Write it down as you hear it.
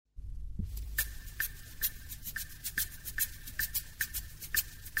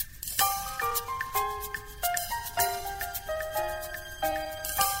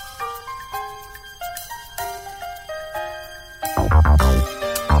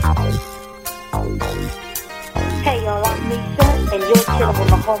chilling with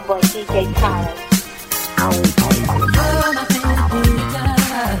my homeboy DJ Tyler. You're my baby,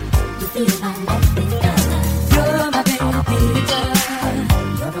 you feel my life is done. You're my baby,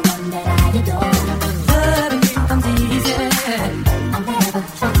 you're the one that I adore. Loving you comes easy, I'll never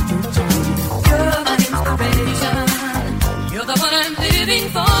try to change. You're my inspiration, you're the one I'm living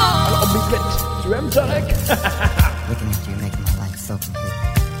for. Looking at you make my life so complete.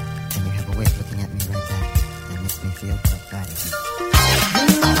 And you have a way of looking at me like that that makes me feel quite bad again.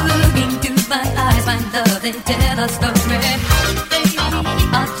 Looking through my eyes, my love, they tell a story. They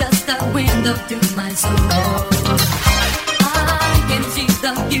are just a window to my soul. I can see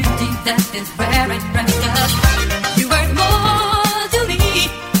the beauty that is rare and precious. You worth more to me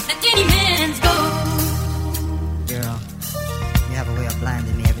than any man's gold. Girl, you have a way of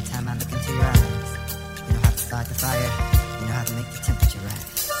blinding me every time I look into your eyes. You know how to start the fire, you know how to make the temperature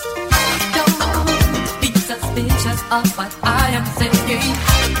rise. Don't be suspicious of what I am saying.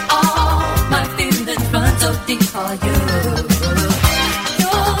 All my feelings run so deep for you.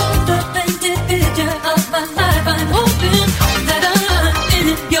 You're the painted picture of my life. I'm hoping that I'm in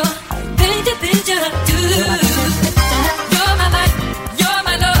your painted picture too. You're my life, you're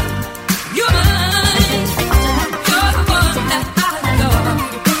my love, you're mine. You're the one that I adore.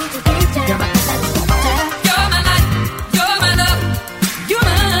 You're my life, you're my love, you're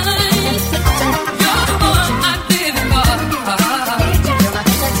mine. You're the one I'm living for.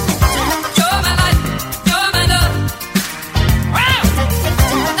 You're my life, you're my love. Wow!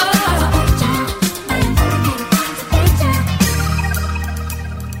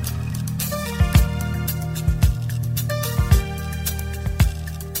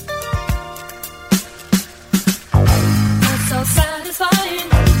 It's so satisfying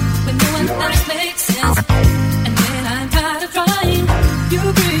when no one else makes sense. And when I'm tired of trying, you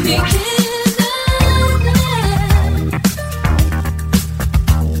bring me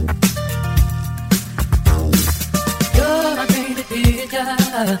You're my pretty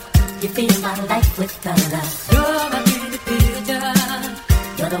picture. You fill my life with color. You're my pretty picture.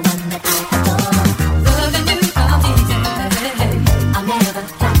 You're the one that I adore. Loving you comes easy. I'll never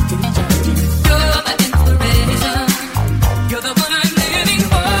try to change it. You're my inspiration. You're the one I'm living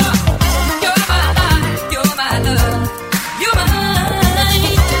for. You're my life. You're my love. You're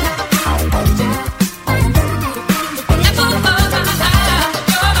mine. Apple of my eye.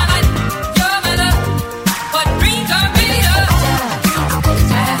 You're my life. You're my love. What dreams are made of.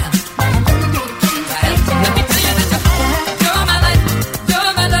 Let me tell you that you're my life.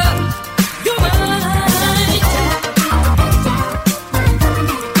 You're my love. You're mine.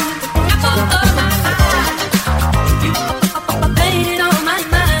 Apple of my eye. You made it on my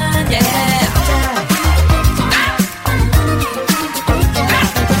mind, yeah.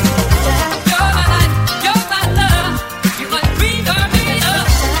 You're my life, you're my love, you're what dreams are made of.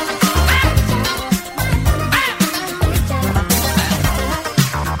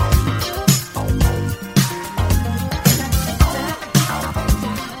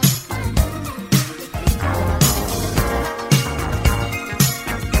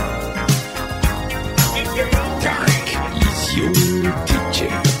 Is your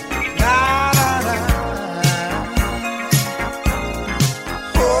teacher.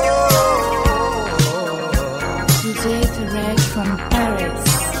 DJ Tarek from Paris.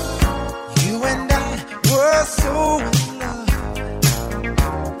 You and I were so in love.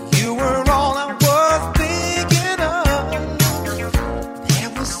 You were all I was thinking of.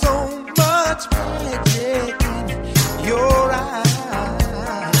 There was so much magic in your eyes.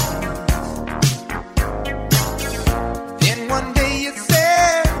 Then one day you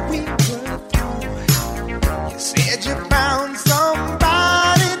said we were through. You said you found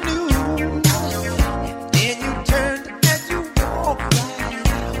somebody new. Then you turned and you walked right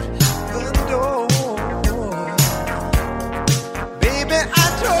out the door. Baby, I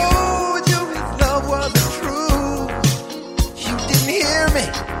told you his love wasn't true. You didn't hear me.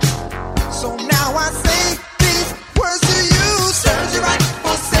 So now I say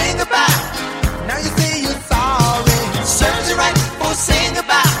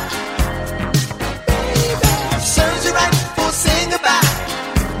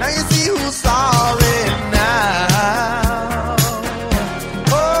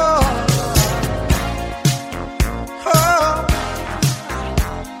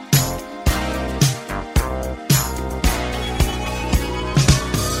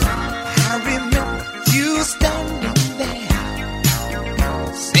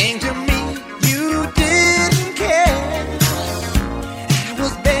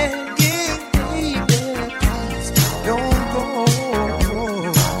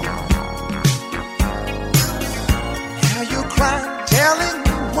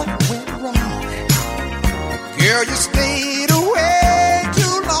Girl, you stayed away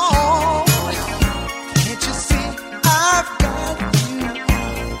too long. Can't you see I've got you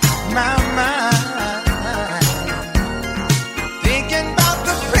on my mind? Thinking about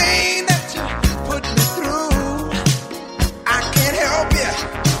the pain that you put me through, I can't help you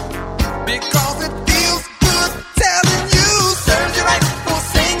because it feels good telling you. Serves you right for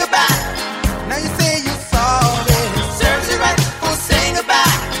saying goodbye. Now you say you're sorry. Serves you right for saying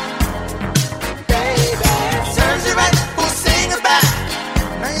goodbye. Baby, serves you right for saying goodbye.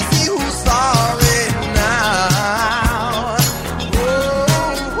 Now you see who's sorry now.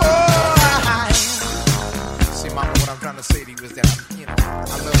 Oh, see, mama, what I'm trying to say to you is that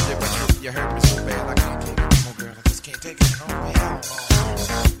I love you, but you hurt me so bad I can't take it no more, girl. I just can't take it no more. Hell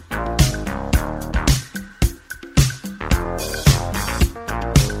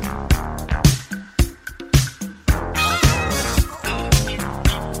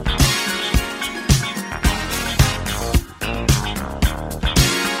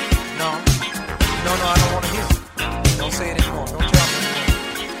no. No, I don't want to hear it. Don't say it anymore. Don't tell me anymore.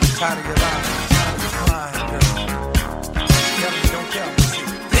 I'm tired of your lies. I'm tired of your crying, girl. Tell me, don't tell me.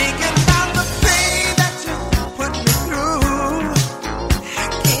 Thinking about the pain that you put me through, I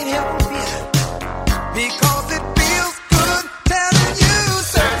can't help it because it feels good telling you.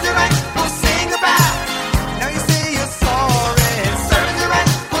 Serves you right for saying goodbye. Now you say you're sorry. Serves you right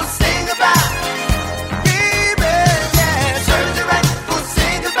for saying goodbye. Baby, yeah. Serves you right for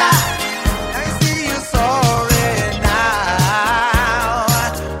saying goodbye. Now you see you're sorry now.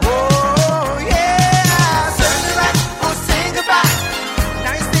 Oh,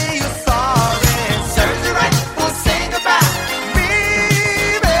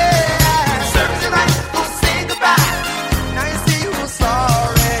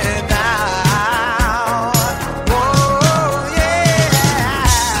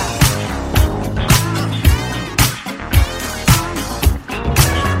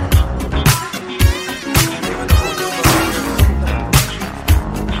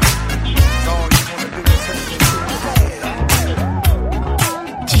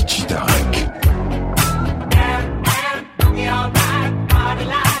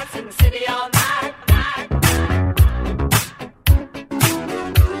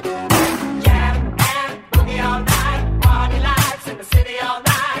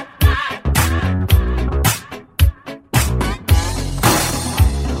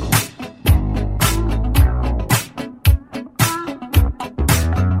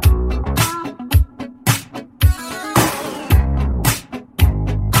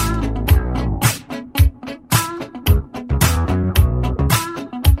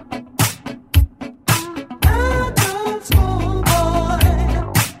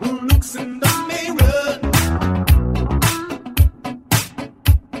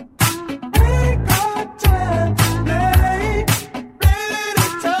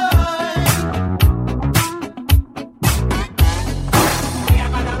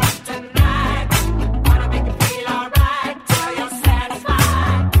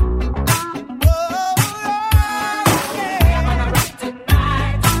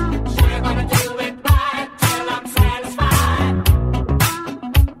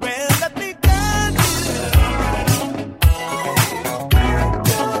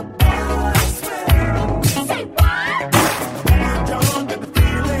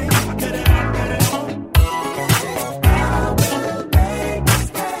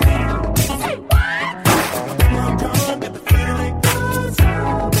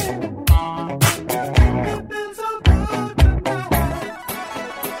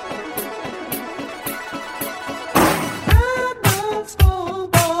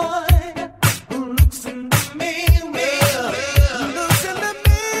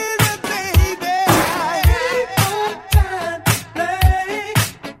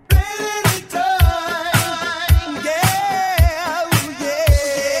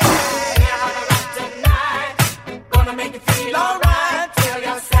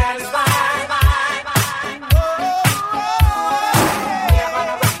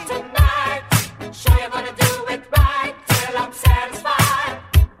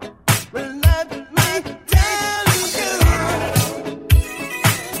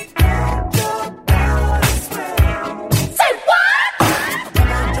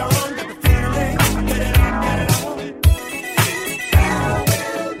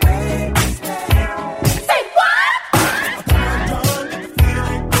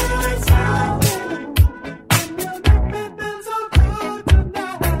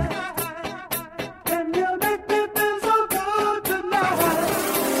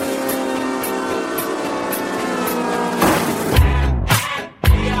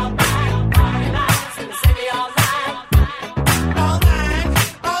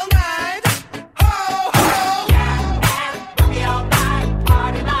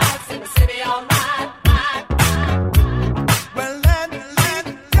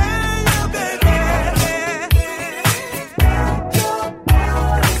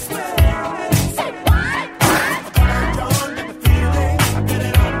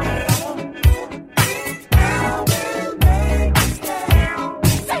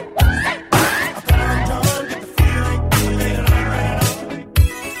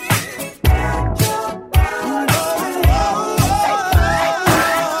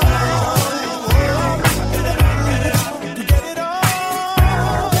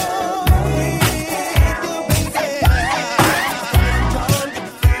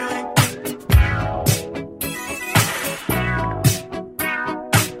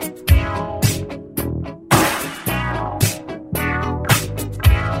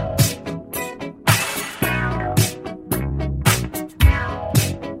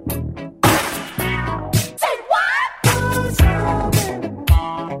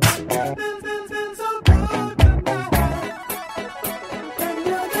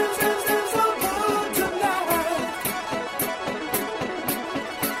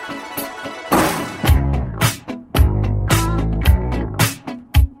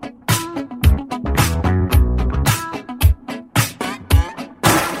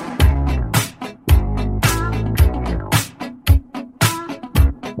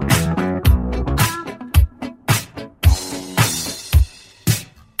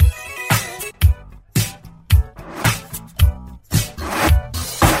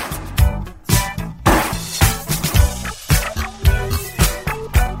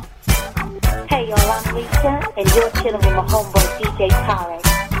 and you're chilling with my homeboy DJ Tarek.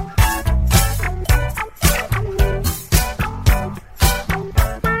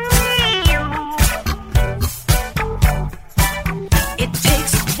 It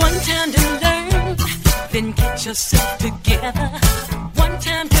takes one time to learn, then get yourself together. One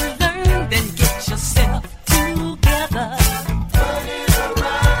time to learn, then get yourself together.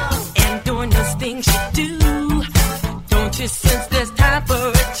 And doing those things you do, don't you sense there's time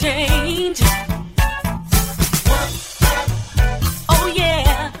for a change? Oh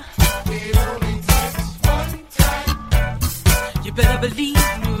yeah. It only takes one time. You better believe.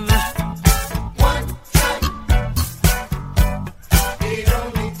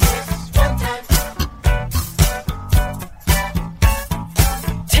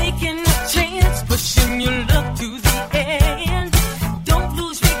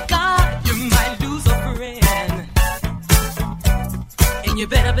 You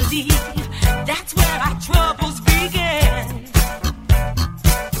better believe that's where our troubles begin.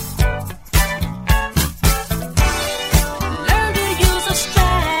 Learn to use a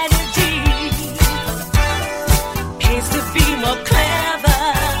strategy. Pays to be more clever.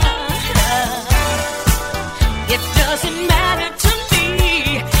 It doesn't matter to me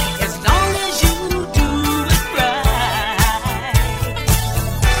as long as you do it right.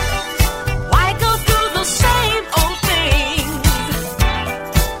 Why go through the same old thing?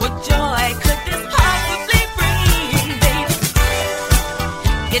 What joy could this possibly bring, baby?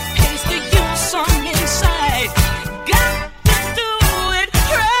 It pays to use some insight. Got to do it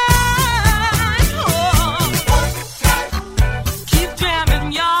right. Oh. Keep jamming,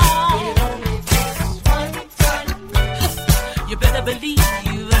 y'all. You better believe.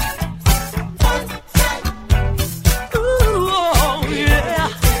 Ooh, oh, yeah.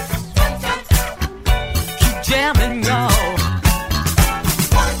 Keep jamming, y'all.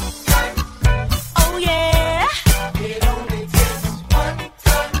 Oh yeah. It only takes one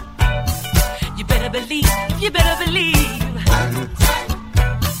time. You better believe. You better believe.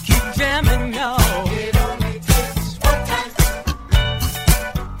 Keep jamming, y'all. It only takes one time.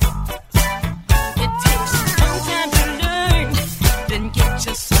 It takes one time to learn, then get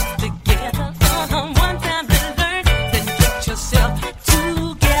yourself together. One time to learn, then get yourself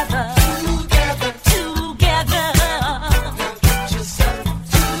together. Together. Get yourself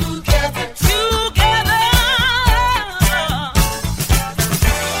together. Together.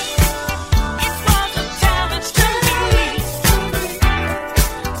 It was a challenge to me to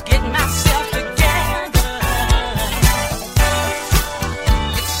get myself together.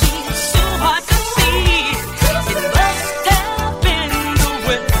 It seems so hard to see. It must have been the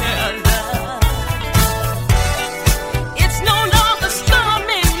way.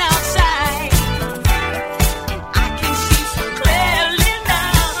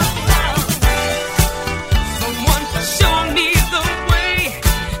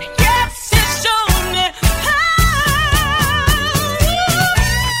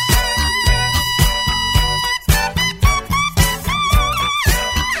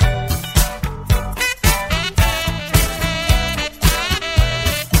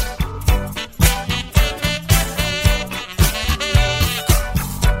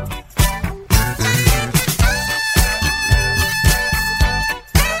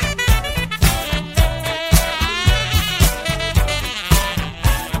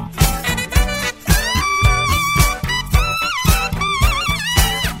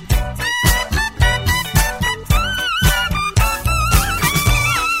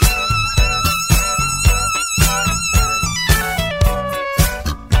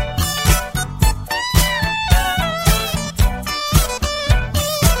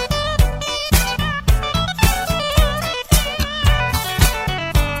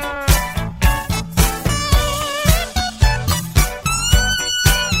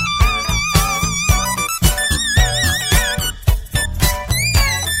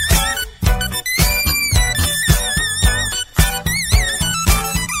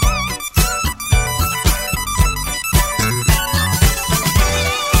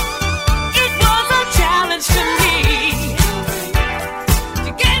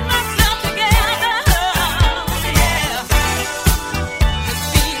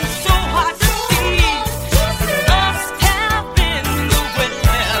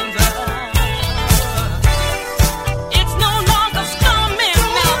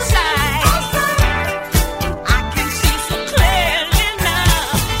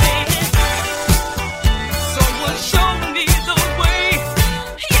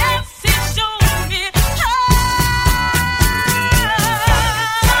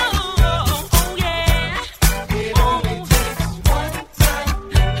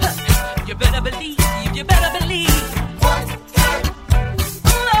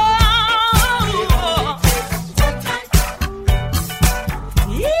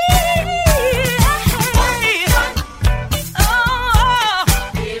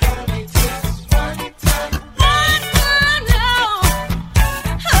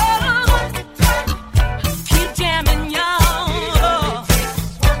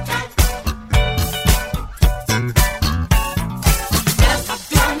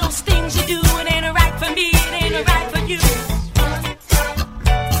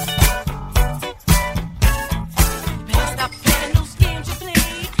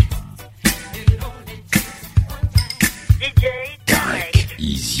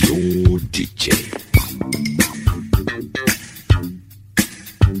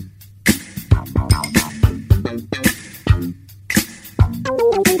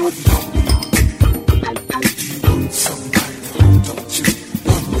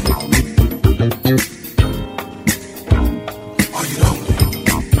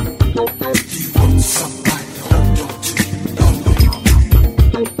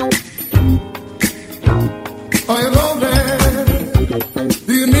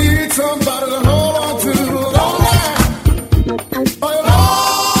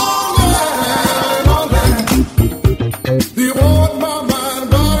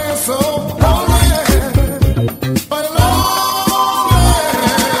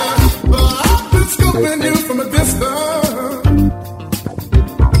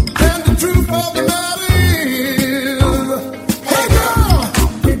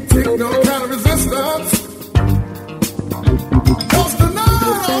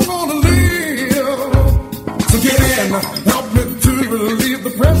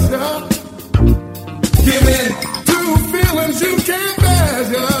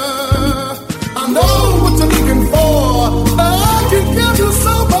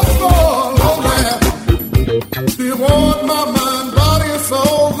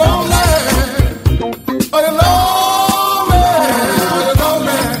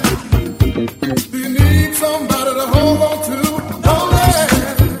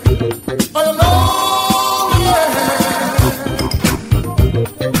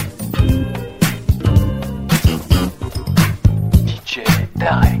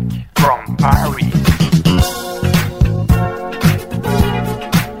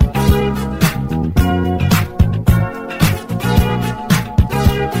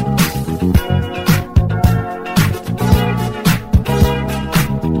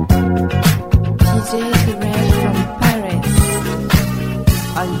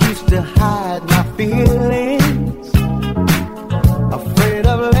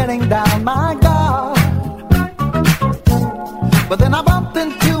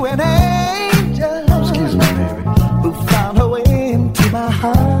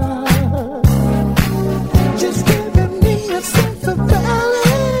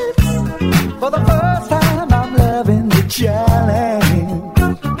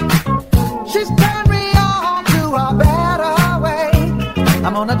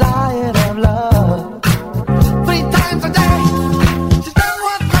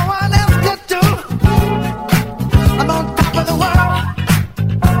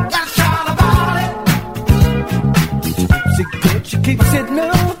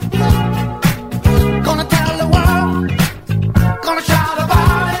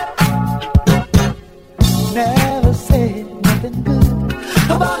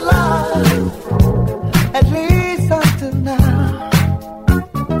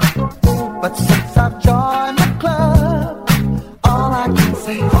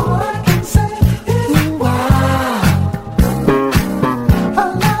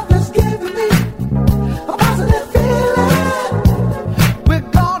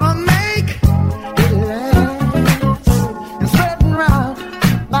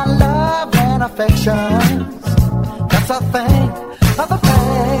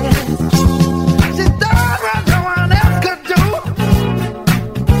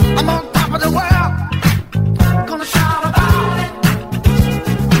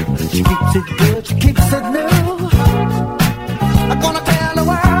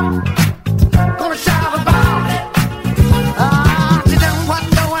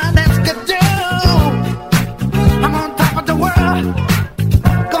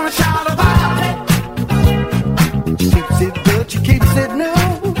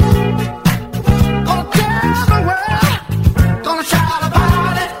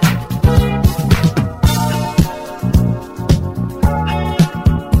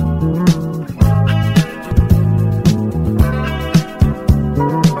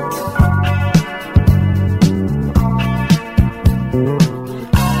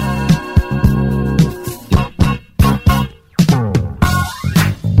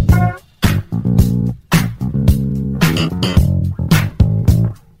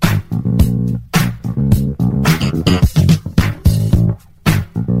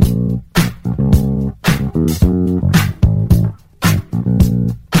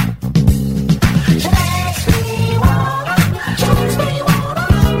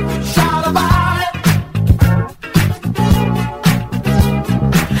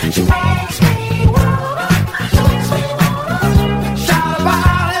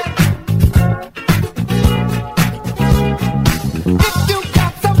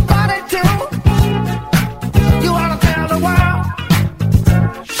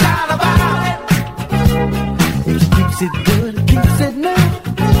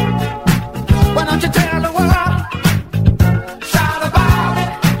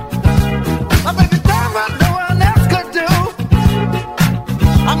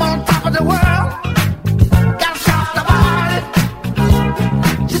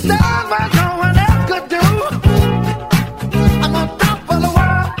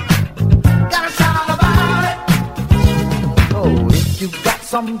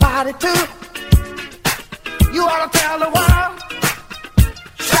 somebody too. You ought to tell the world,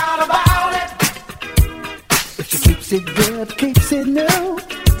 shout about it. If she keeps it good, keeps it new,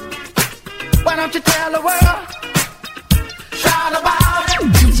 why don't you tell the world, shout about it.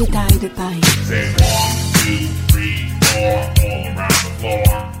 Digital de Paris. Say 1, 2, 3, 4, all around the floor.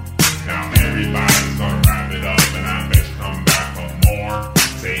 Now everybody.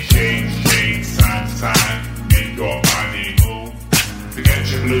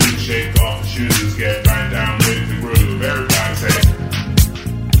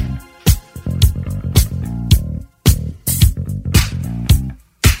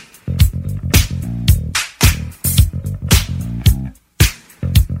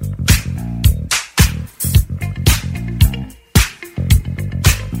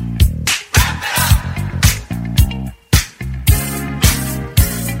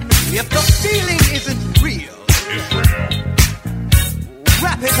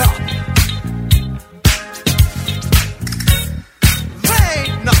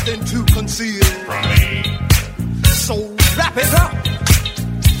 nothing to conceal from me. So wrap it up.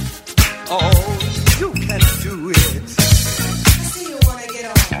 Oh, you can do it. See you wanna get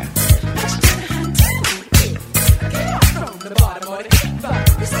on. Get off from the bottom of the hip.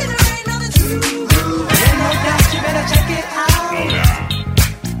 You see there ain't nothing to do. Ain't no doubt you better check it out.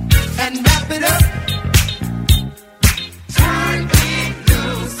 And wrap it up. Turn it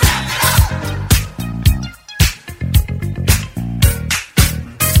loose.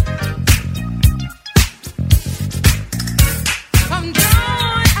 Come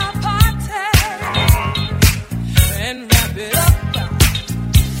join our party and wrap it up.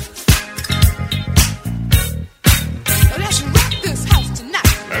 Let's rock this house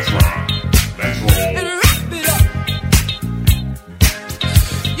tonight. Let's rock. Let's roll. And wrap it up.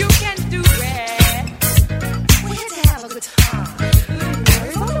 You can do it. We're here to have a good time.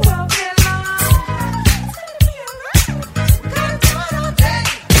 It's gonna well get long. Gonna do it all day.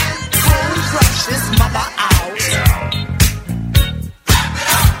 Cold rush this mother out.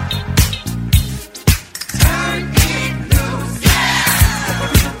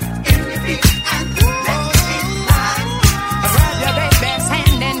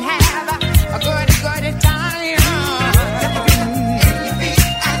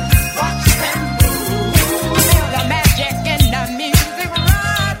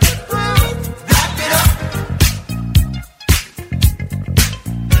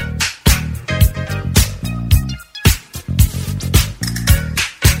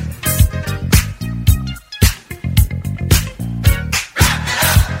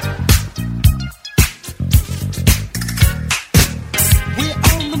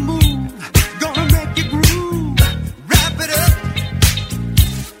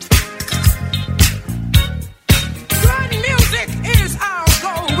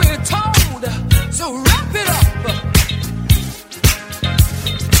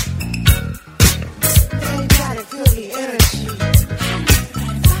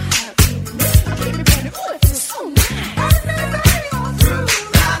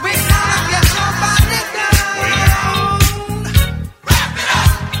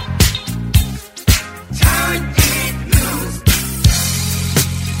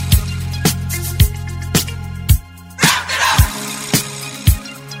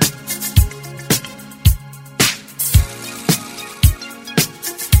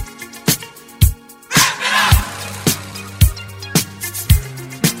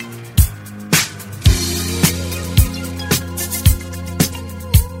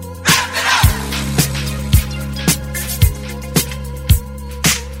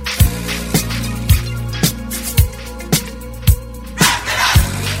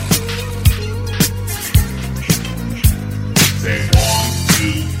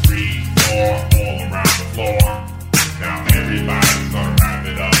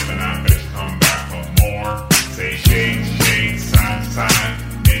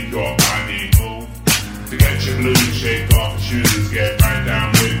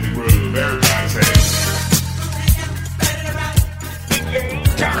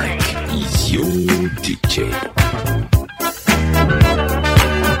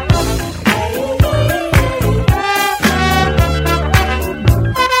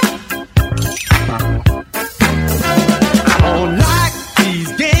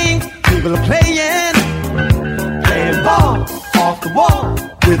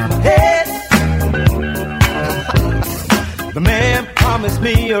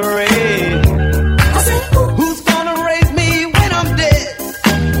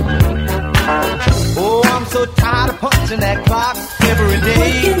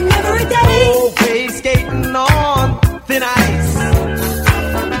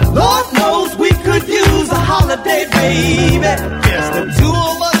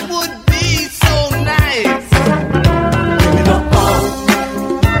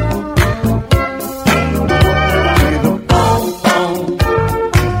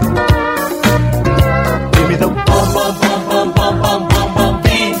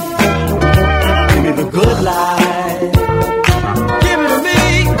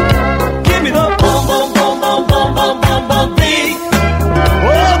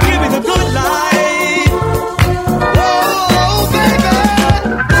 Oh, baby.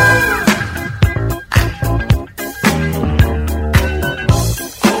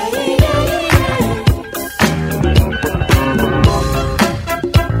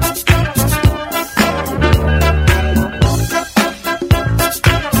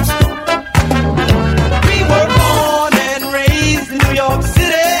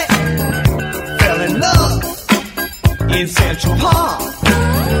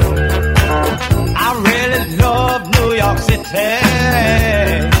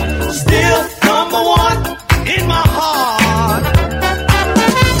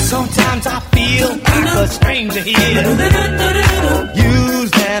 seem to hear.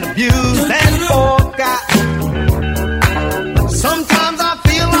 Used and abused and forgot. Sometimes I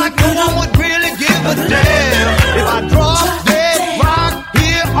feel like no one would really give a damn if I drop dead rock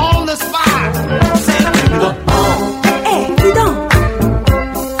here on the spot. Say, give me the bomb. Hey, dis donc.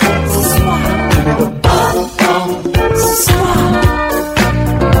 Ce soir. Give me the bomb, bomb. Ce soir.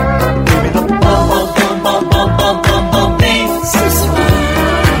 Give me the bomb, bomb, bomb, bomb, bomb, bomb, bomb, bing. Ce soir.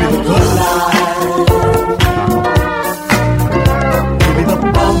 Give me the good life. Give me the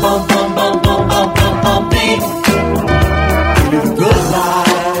bomb, bomb, bomb, bomb, bomb, bomb, bomb, bomb, bing. Give me the good life.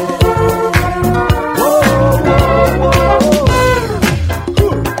 Whoa, whoa, whoa.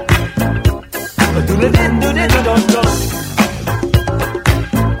 Do-do-do-do-do-do-do.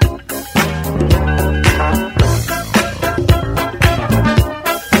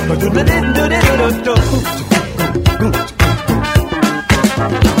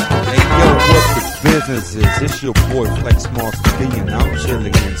 Hey yo, what the business is? It's your boy Flex Moss B, and I'm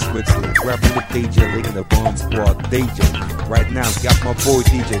chilling in Switzerland, grabbing the DJ, licking the Bomb Squad DJ. Right now, got my boy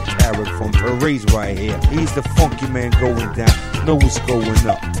DJ Tarek from Paris right here. He's the funky man going down. Know what's going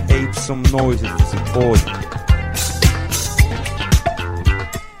up. Tape some noises to support it.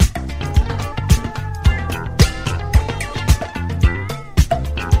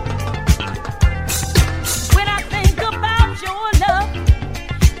 When I think about your love,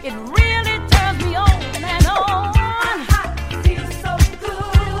 it really turns me on and on. Feels so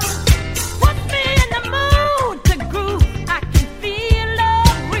good. Puts me in the mood to groove. I can feel the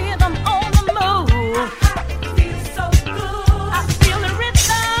rhythm on the move. Feels so good. I feel the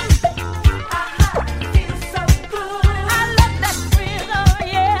rhythm. Feels so good. I love that rhythm,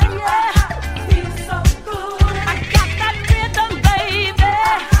 yeah, yeah. Feels so good. I got that rhythm, baby.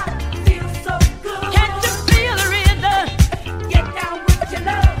 Feels so good. Can't you feel the rhythm? Get down with your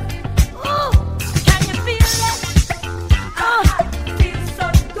love. Ooh, can you feel it? Feels so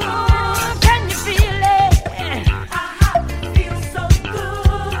good. Can you feel it? Feels so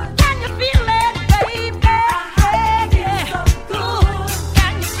good. Can you feel it, baby? Yeah. Good.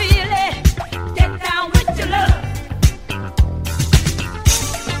 Can you feel it? Get down with your love.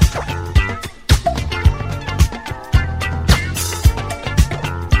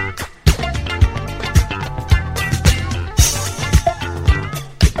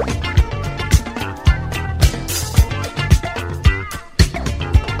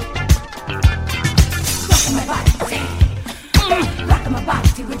 Rockin' my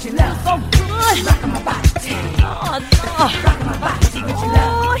body with your love. So good. Rockin' my body. Oh, rockin' my body with your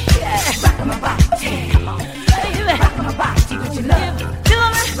love. Oh, yeah. Rockin' my body. Come on, baby. Rockin' my body with your love. Feel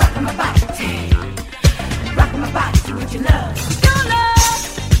me? Rockin' my body. Rockin' my body with your love. Your love.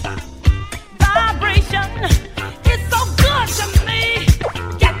 Vibration. It's so good to me.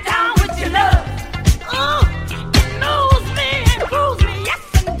 Get down with your love. Oh, it moves me and grooves me. Yes,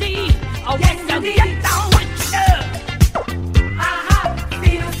 indeed. Oh, yes, indeed. Get down with your love.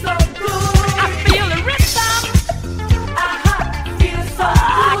 Feels so good. I feel the rhythm.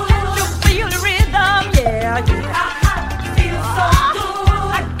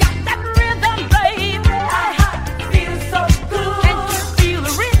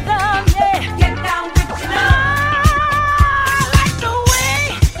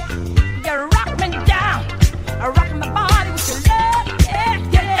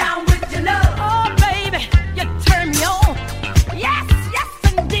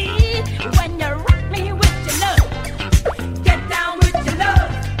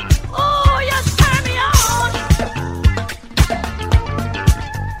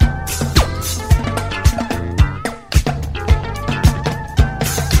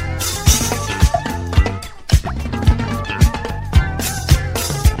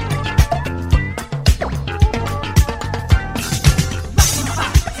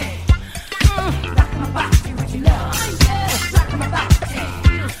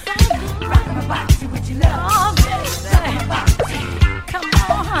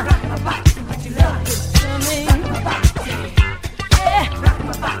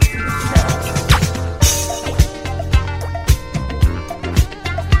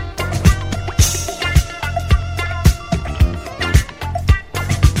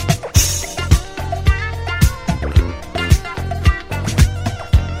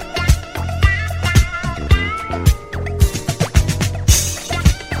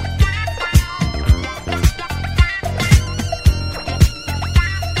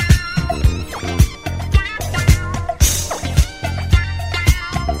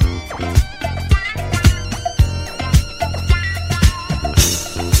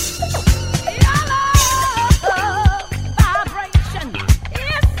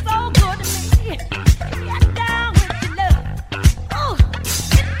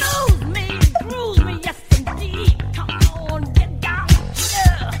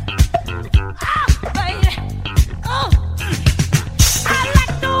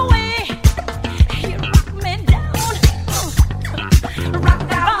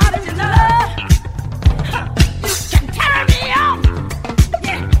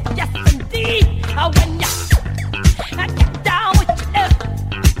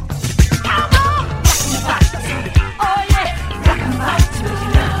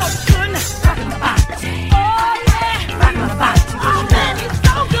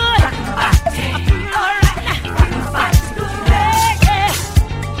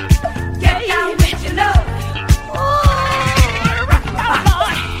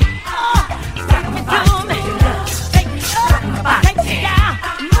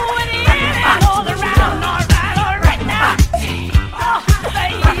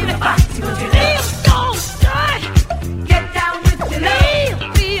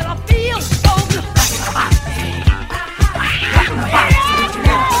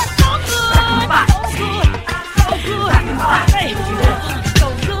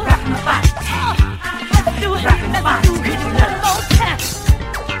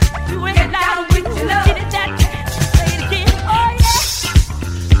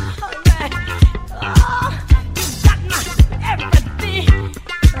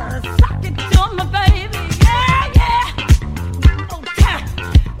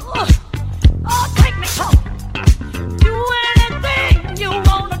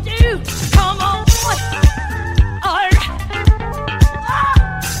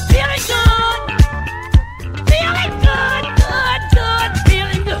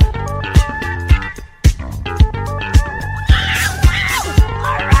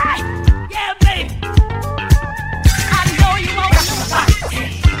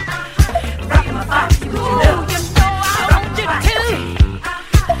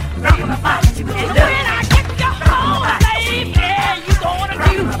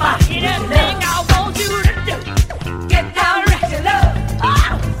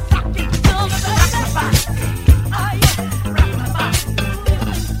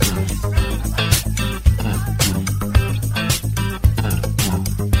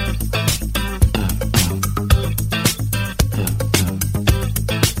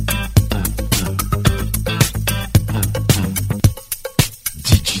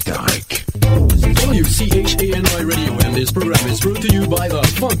 you by the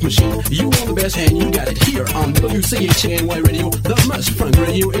Funk Machine. You want the best and you got it here on WCHNY Radio, the most funk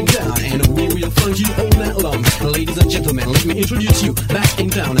radio in town. And we will funk you all night long. Ladies and gentlemen, let me introduce you back in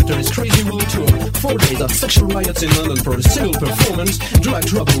town after his crazy world tour. 4 days of sexual riots in London for a single performance. Drug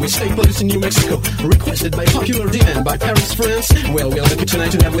trouble with state police in New Mexico. Requested by popular demand by Paris, France. Well, we are lucky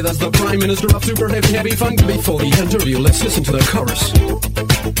tonight to have with us the Prime Minister of Super Heavy Funk. Before the interview, let's listen to the chorus.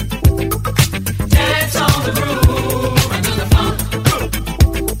 Dance on the groove until the funk.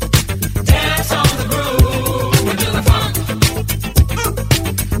 Dance on the groove until the funk.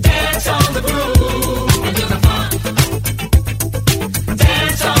 Dance on the groove until the funk.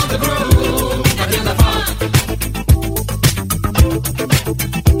 Dance on the groove until the funk.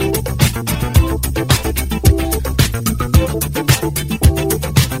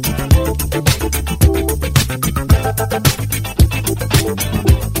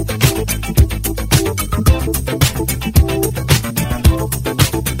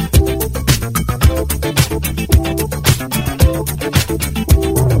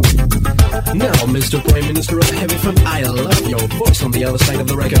 Mr. Prime Minister of Heavy Funk, I love your voice on the other side of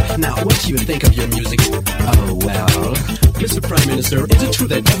the record. Now, what do you think of your music? Oh, well, Mr. Prime Minister, is it true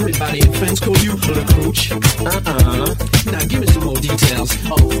that everybody in France call you Le Crooch? Now, give me some more details.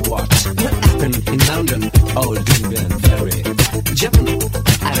 Of what? What happened in London? Oh, London, very. Japan?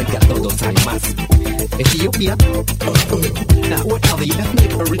 Arigato gozaimasu. Ethiopia? Now, what are the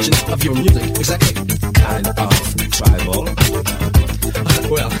ethnic origins of your music, exactly? Kind of tribal.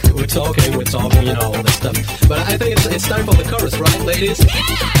 Well, we're talking, you know, all this stuff. But I think it's time for the chorus, right, ladies?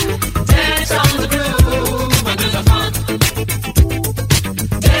 Dance on the groove until the funk.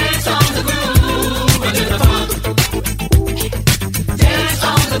 Dance on the groove until the funk. Dance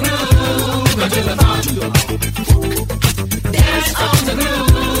on the groove until the funk. Dance on the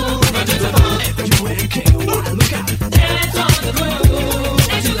groove until the funk. F-U-N-K-Y, look out. Dance on the groove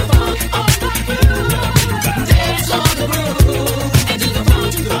until the funk. Dance on the groove until the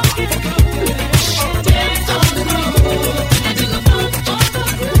funk. Dance on the groove until the funk. Dance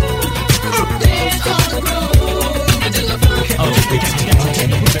on the groove until the funk. Oh, Dance on the groove until the funk.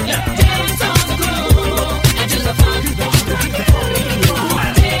 Dance on the groove until the funk. Dance on the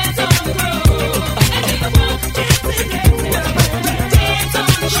groove until the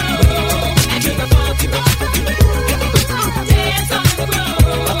funk. Dance on the groove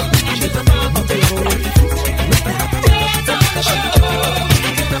until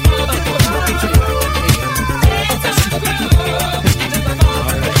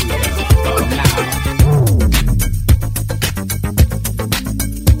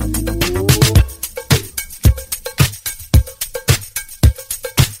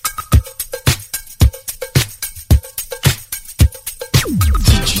funk.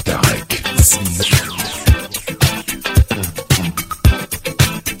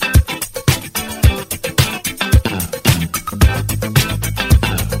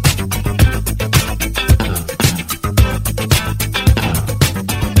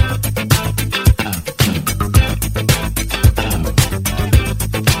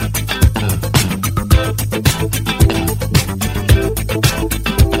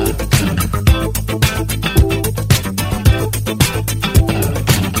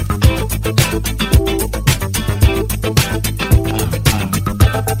 Dance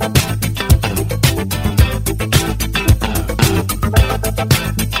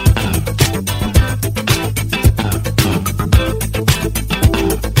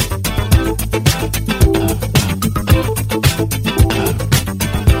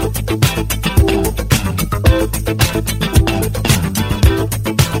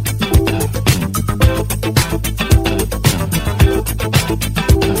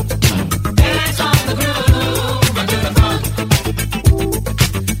the groove.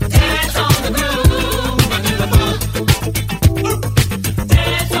 Dance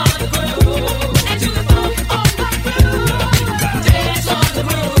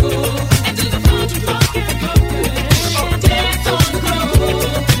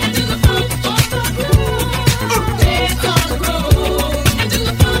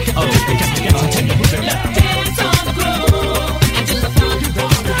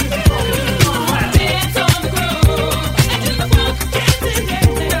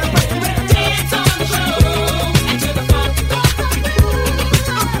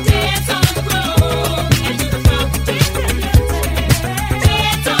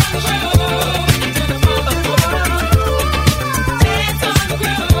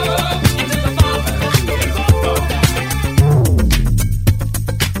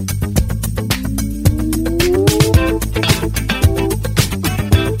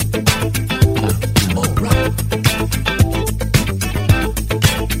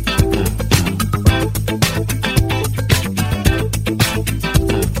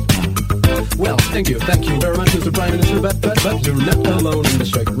Thank you very much, Mr. Prime Minister. But you're not alone in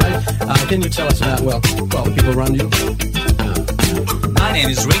this record, right? Can you tell us about the people around you? My name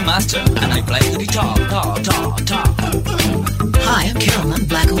is Ringmaster, and I play the guitar. Hi, I'm Carol. I'm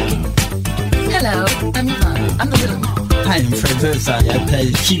Black Orchid. Hello, I'm Yvonne. I'm the little one. Hi, I'm Fred Versailles. I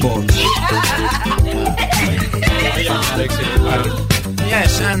play keyboard.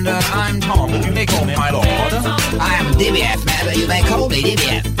 Yes, and I'm Tom. You may call me my lord. I am DBF, man. You may call me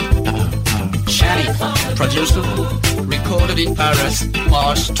DBF. Shadi, producer, recorded in Paris,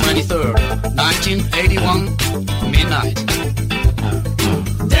 March 23rd, 1981, midnight.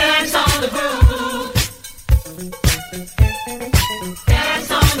 Dance on the groove.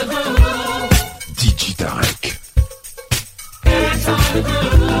 Dance on the groove. DJ Tarek. Dance on the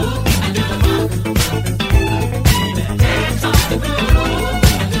groove. And do the funk. Dance on the groove.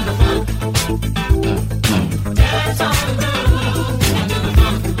 And do the funk. Dance on the groove. And do the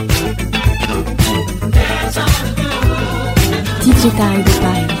funk. Dance on the groove. DJ Tarek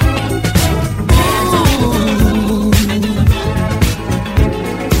Dubai.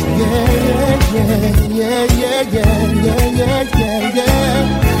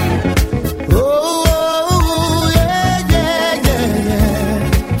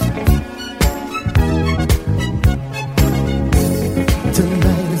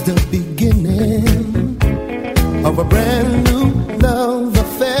 Tonight is the beginning of a brand new love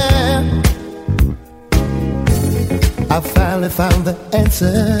affair. I finally found the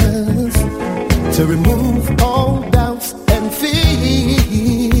answers to remove all doubts and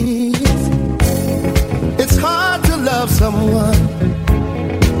fears. It's hard to love someone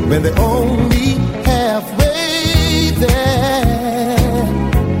when they're only halfway there.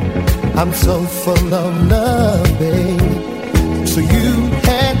 I'm so full of love, babe, so you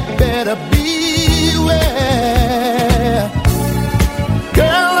had better beware.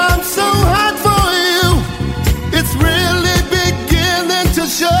 Girl, I'm so hot for you, it's really beginning to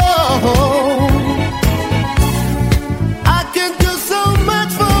show. I can do so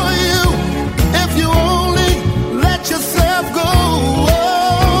much for you if you only let yourself go.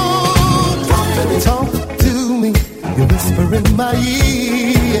 Talk to me, you whisper in my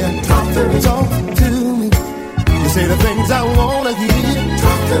ear. Talk to me, you say the things I wanna hear.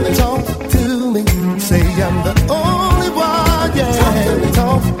 Talk to me, say I'm the only one, yeah.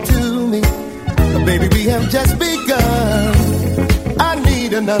 Talk to me, baby, we have just begun. I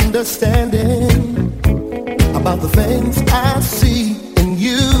need an understanding about the things I see in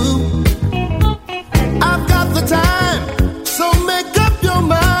you. I've got the time, so make up your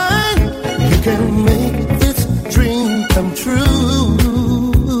mind. You can make this dream come true.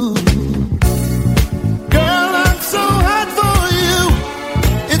 Girl, I'm so hot for you,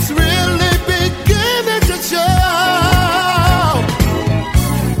 it's really beginning to show.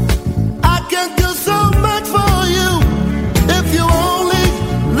 I can do so much for you if you only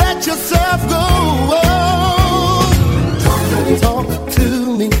let yourself go. Talk to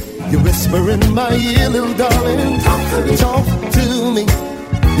me, you whisper in my ear, little darling. Talk to me,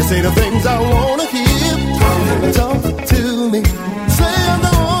 you say the things I wanna hear. Talk to me, say I'm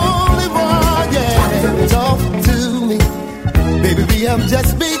the only one, yeah. Talk to me, baby, we have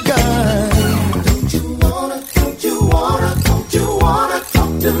just begun. Don't you wanna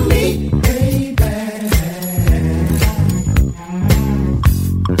talk to me, baby?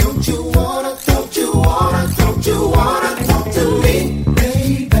 Don't you wanna talk to me,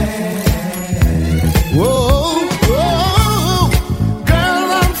 baby? Whoa, whoa, girl,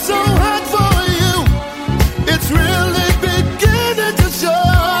 I'm so hot for you, it's really beginning to show.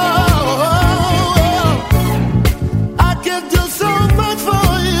 I can do so much for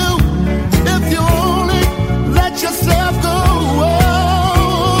you if you only let yourself go.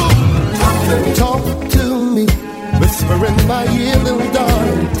 Talk to me, whisper in my ear, little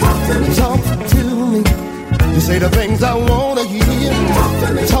darling. Talk to me, you say the things I wanna hear.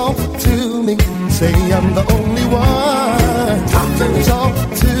 Talk to me, say I'm the only one. Talk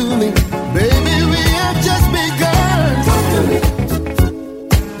to me, baby, we have just begun.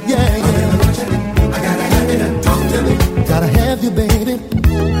 Yeah, yeah, I gotta have you, talk to me. Gotta have you, baby.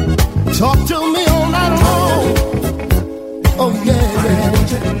 Talk to me all night long. Oh yeah, yeah.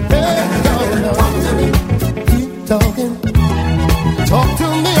 Hey, no. Keep talking. Talk to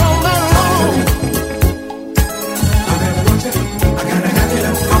me all night long.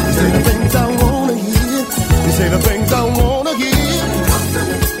 You say the things I wanna hear. You say the things I wanna hear.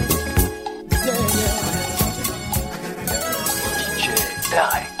 DJ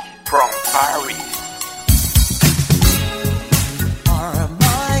Tarek from Paris. Are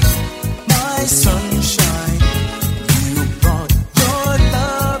my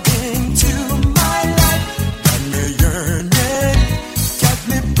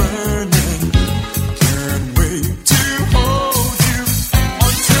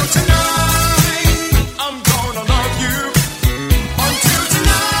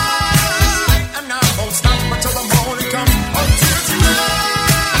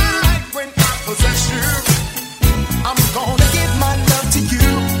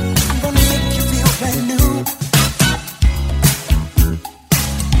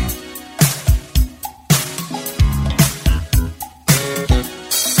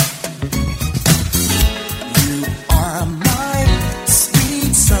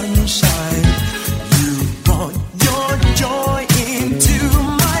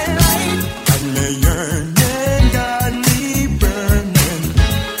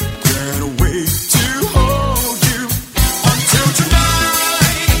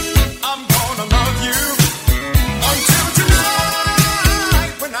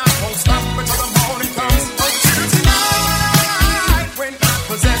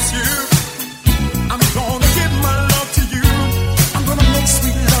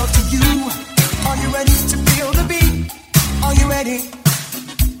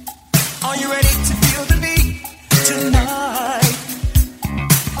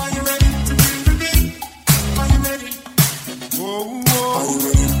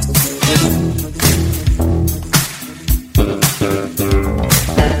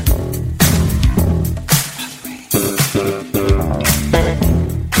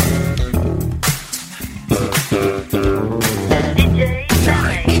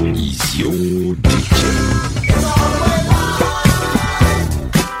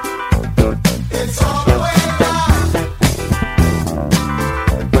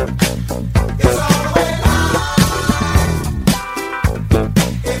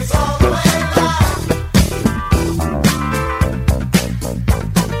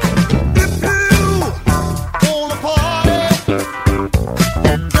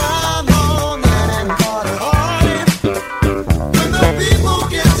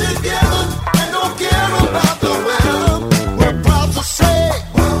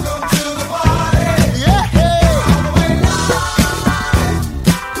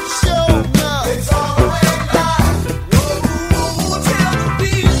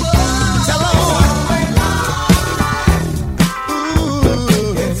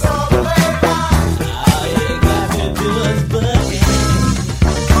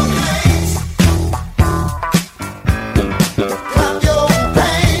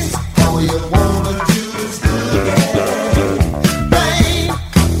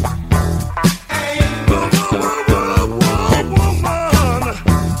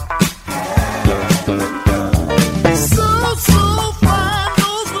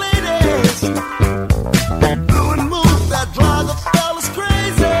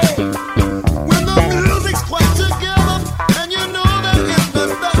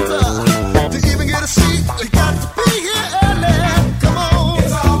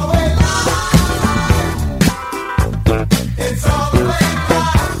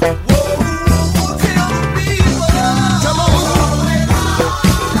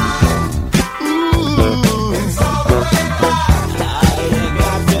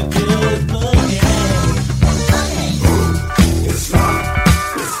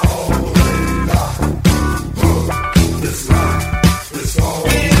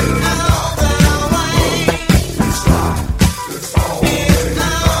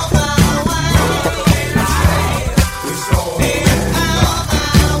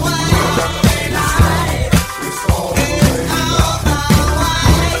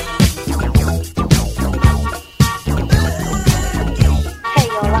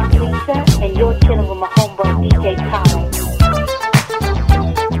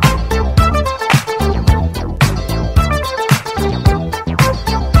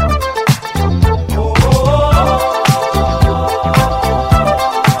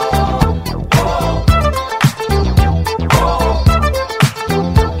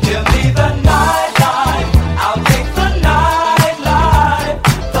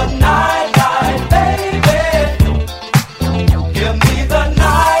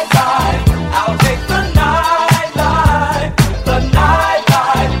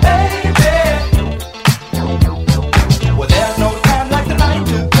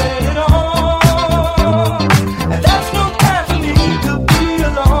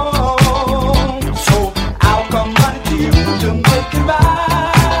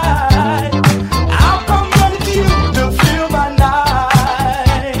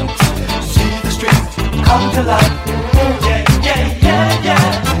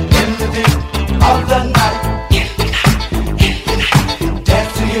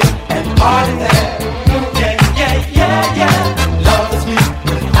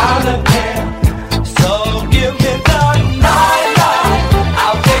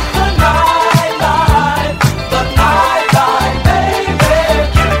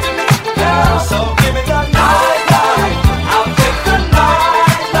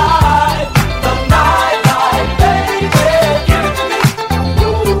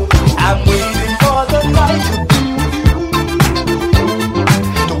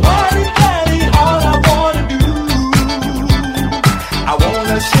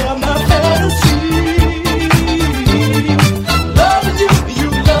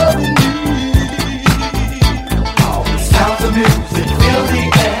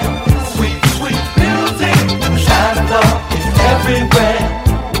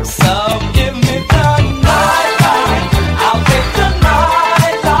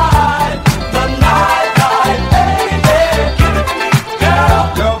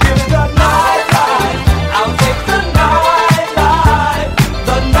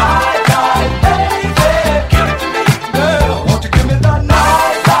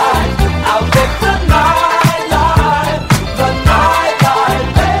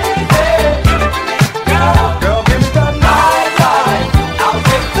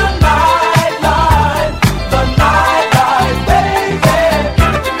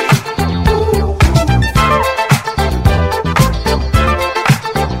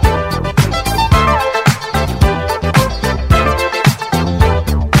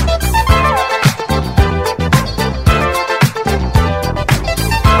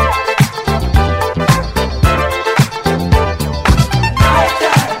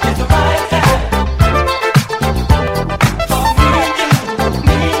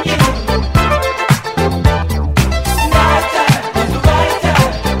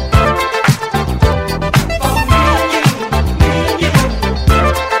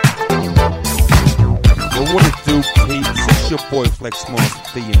Flex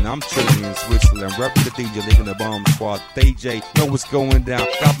Monster D, and I'm chilling in Switzerland. Rapping the DJ, licking the bomb squad. DJ, know what's going down.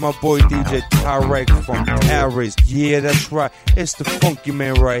 Got my boy DJ Tarek from Paris. Yeah, that's right. It's the funky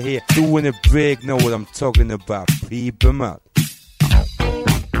man right here. Doing it big, know what I'm talking about. Peep him out.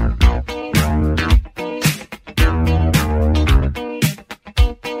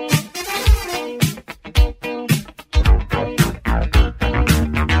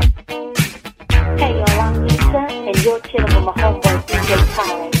 You're chilling with my homeboy DJ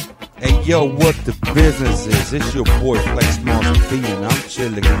Tarek. Hey yo, what the business is? It's your boy Flex Monster B, and I'm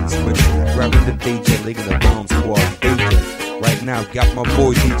chilling in Switzerland. Grabbing the DJ, licking the bomb squad DJ. Right now, got my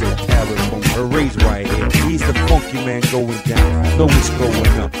boy DJ Tarek from Paris right here. He's the funky man going down. Know what's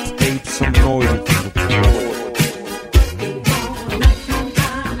going up. Tape some noise from the floor.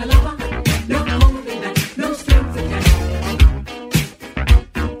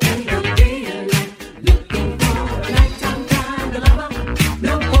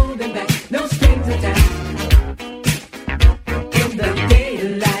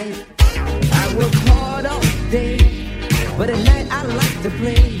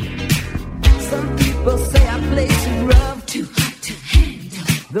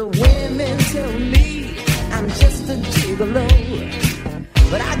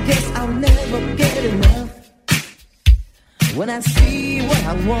 When I see what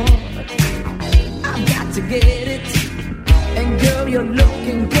I want, I've got to get it. And girl, you're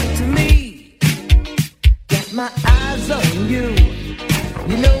looking good to me. Got my eyes on you.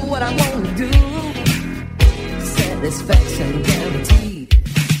 You know what I want to do. Satisfaction guaranteed.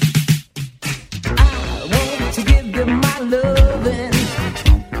 I want to give you my loving.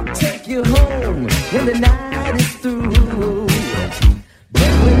 Take you home when the night is through.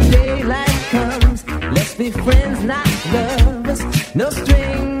 But when daylight comes, let's be friends, not lovers. No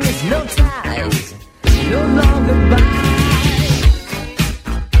strings, no ties, no longer goodbye.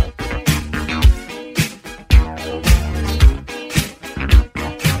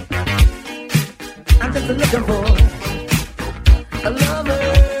 I'm just looking for a lover.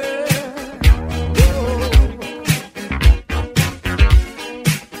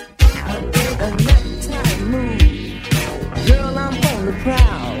 A necktie move, girl, I'm on the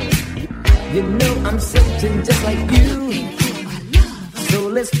prowl. You know I'm searching just like you. So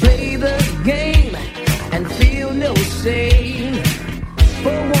let's play the game and feel no shame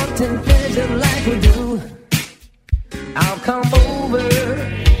for wanting pleasure like we do. I'll come over,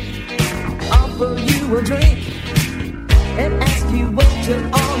 offer you a drink, and ask you what you're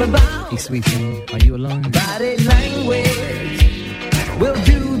all about. Hey, sweet thing, are you alone? Body language, we'll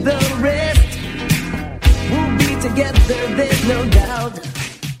do the rest. We'll be together, there's no doubt.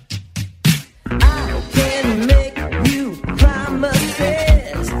 I can make you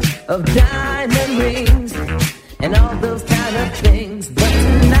promises of diamond rings and all those kind of things, but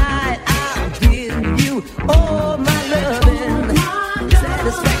tonight I'll give you all my loving,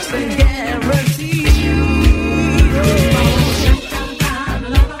 satisfaction guaranteed.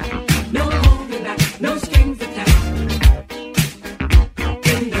 No holding back, no strings attached.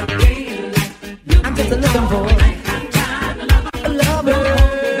 In the daylight, I'm just looking for a lover.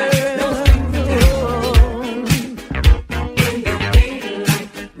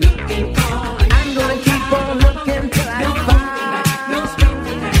 I'm gonna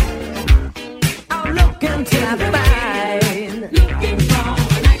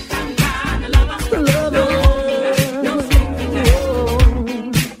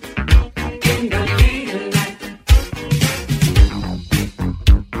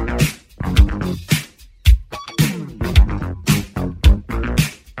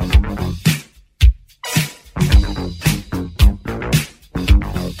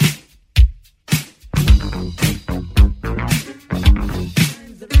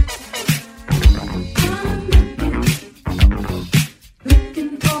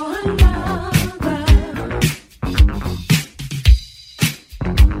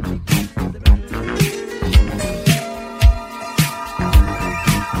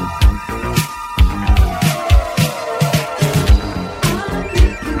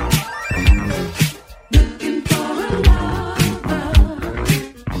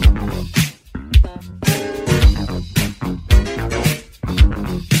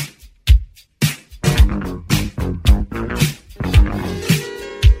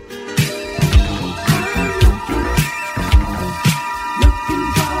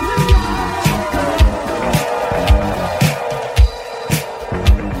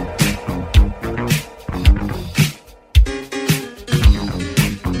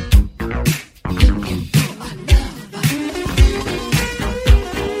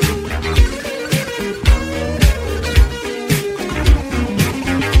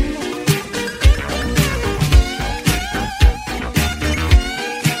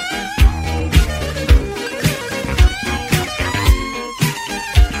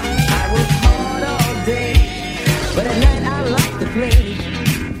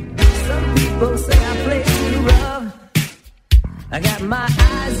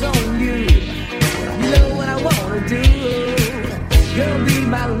eyes on you. You know what I wanna do. Girl, be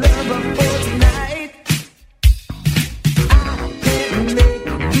my lover for tonight. I can make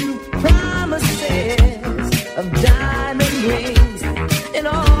you promises of diamond rings and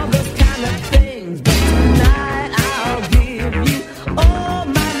all those kind of things. But tonight I'll give you all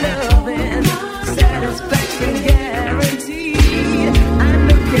my loving, satisfaction guaranteed. I'm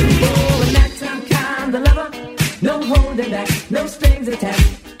looking for a nighttime kind of lover, no holding back, no strings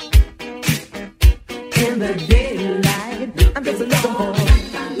attached. In the daylight, I'm just looking for a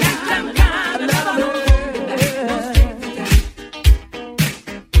nighttime kind of lover.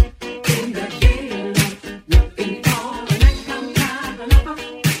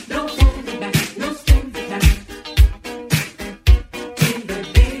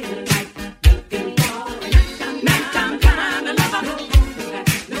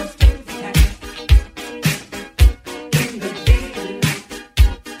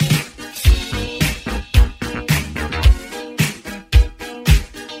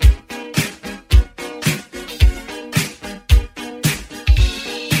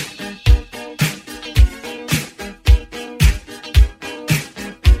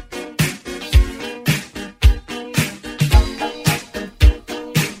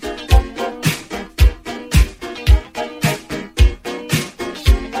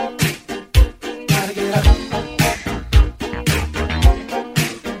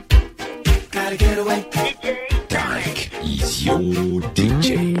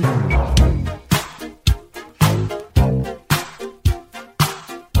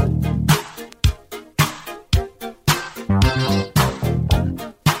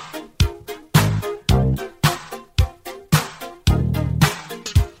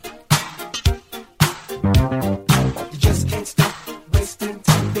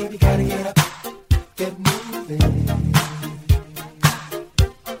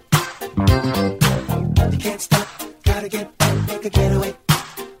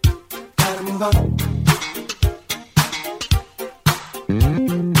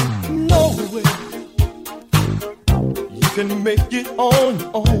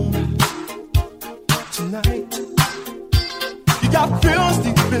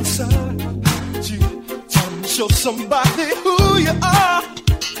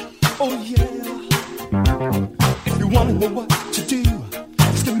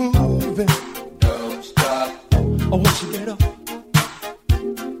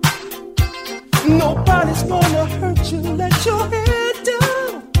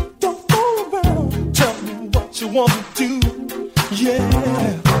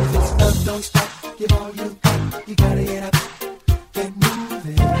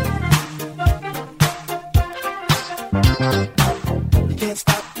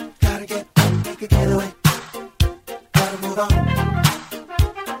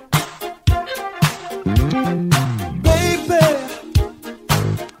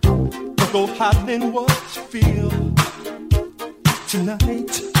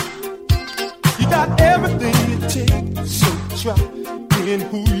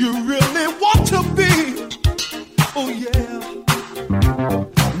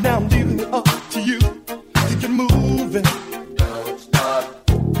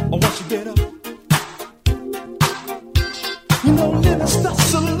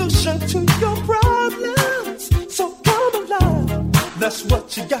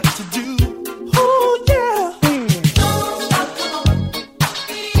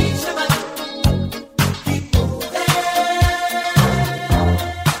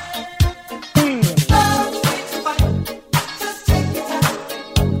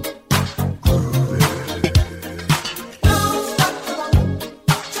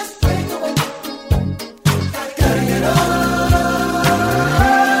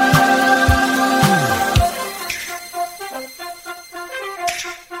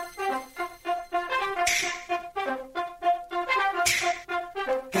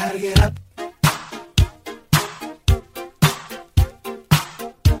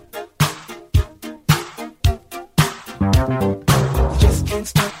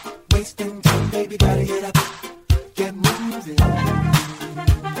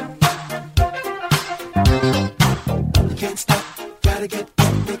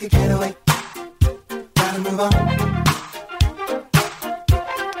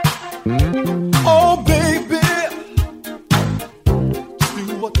 Oh, baby, do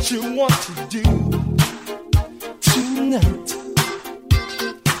what you want to do tonight.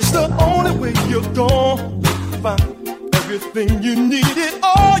 It's the only way you're gonna find everything you needed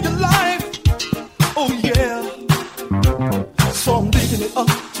all your life. Oh, yeah. So I'm leaving it up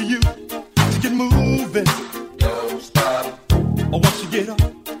to you to get moving. Don't stop. Or once you get up,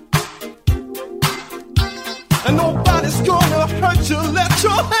 and nobody's gonna hurt you. Let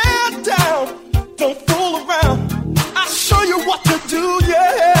your head down, don't fool around. I'll show you what to do,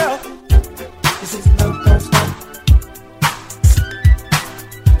 yeah. This is no don't stop.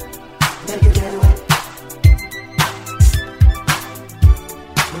 Never get away.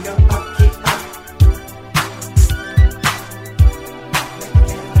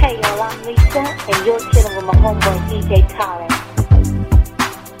 Hey y'all, I'm Lisa, and you're chilling with my homeboy DJ Tarek.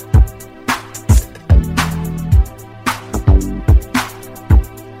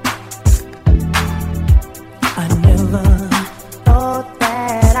 I never thought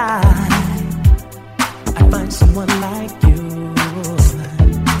that I'd find someone like you.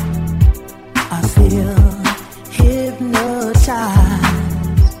 I feel hypnotized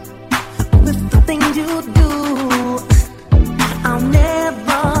with the things you do. I'll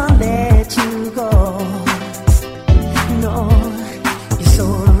never let you go. No, you're so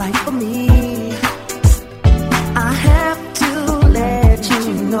right for me. I have to let you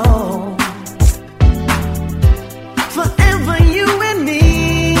know. Forever you and me.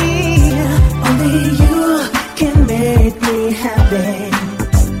 Only you can make me happy.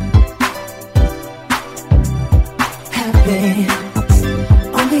 Happy.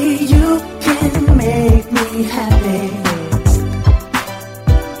 Only you can make me happy.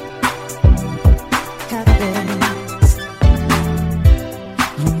 Happy.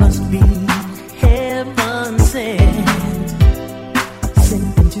 You must be heaven sent,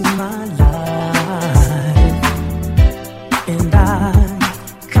 sent into my life. And I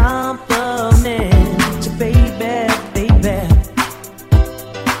compliment you, baby, baby.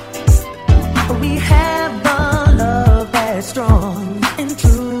 We have a love that's strong and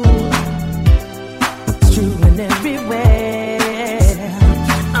true. It's true in every way.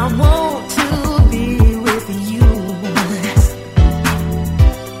 I want to be with you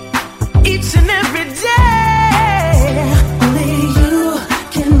each and every day. Only you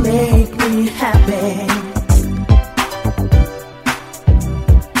can make me happy.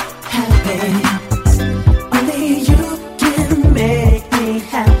 Happy. Only you can make me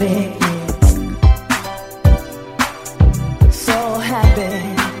happy. So happy.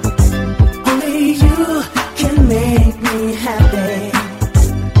 Only you can make me happy.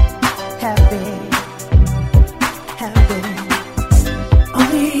 Happy. Happy.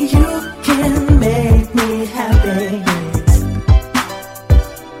 Only you can make me happy.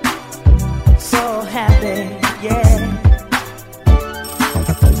 So happy, yeah.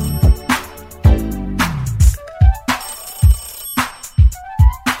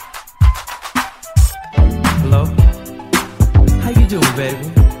 Hello? How you doing, baby?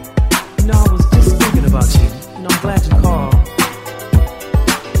 You know, I was just thinking about you. You know, I'm glad you called.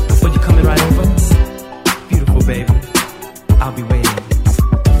 Well, you coming right over? Beautiful, baby. I'll be waiting.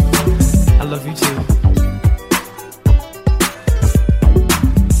 I love you too.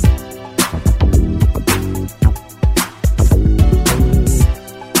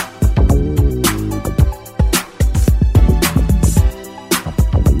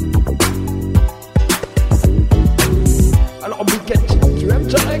 Alors, Biquette, tu aimes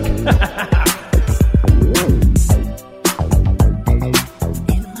Tarek?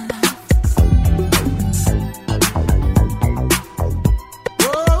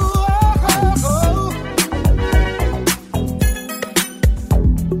 Oh, oh, oh, oh.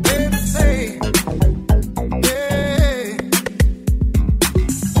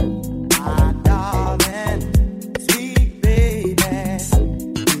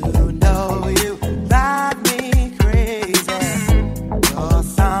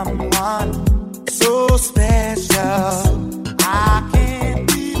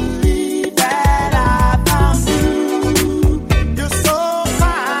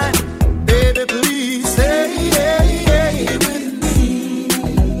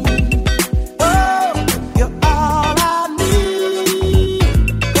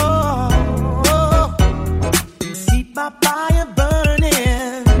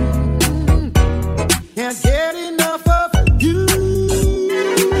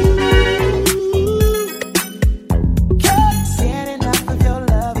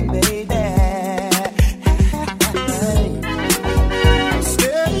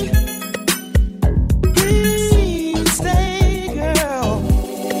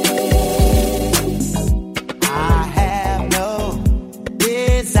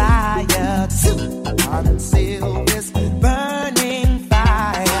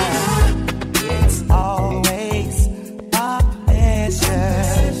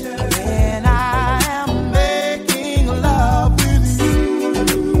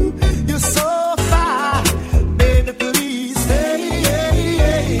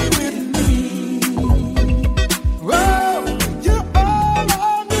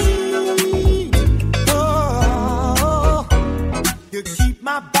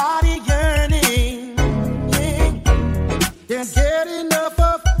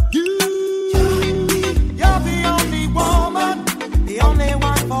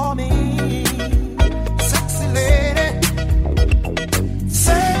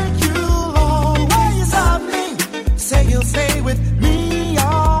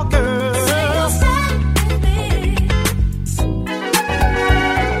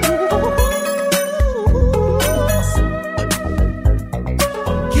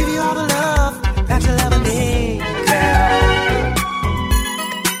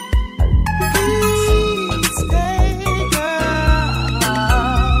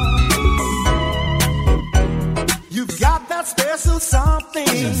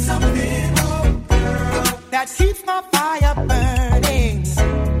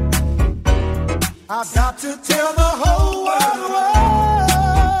 I've got to tell the whole world,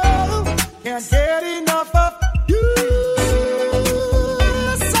 can't get